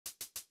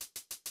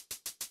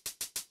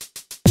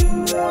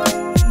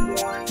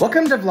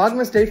Welcome to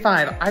Vlogmas Day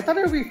 5. I thought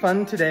it would be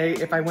fun today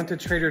if I went to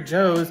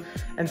TraderJoes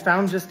and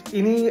found just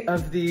any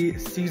of the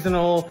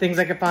seasonal things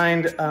I could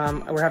find.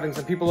 We're having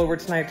some people over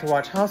tonight to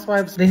watch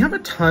Housewives. They have a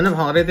ton of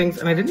holiday things,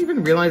 and I didn't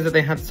even realize that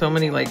they had so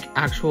many like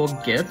actual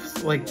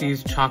gifts, like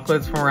these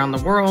chocolates from around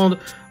the world,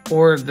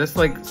 or this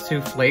like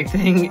souffle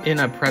thing in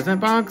a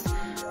present box.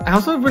 I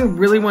also have been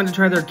really wanting to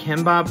try their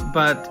kimbap,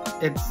 but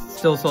it's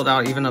still sold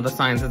out even though the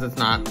sign says it's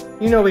not.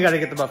 You know we gotta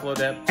get the buffalo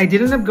dip. I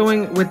did end up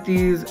going with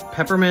these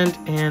peppermint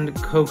and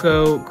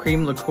cocoa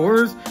cream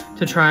liqueurs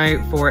to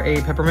try for a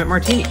peppermint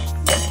martini.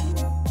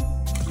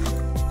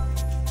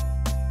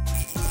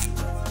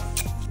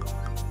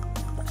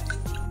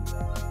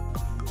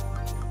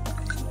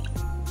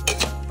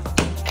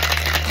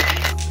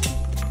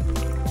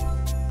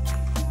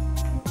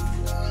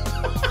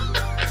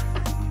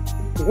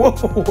 Whoa,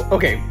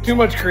 okay, too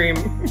much cream.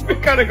 We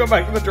gotta go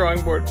back to the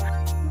drawing board.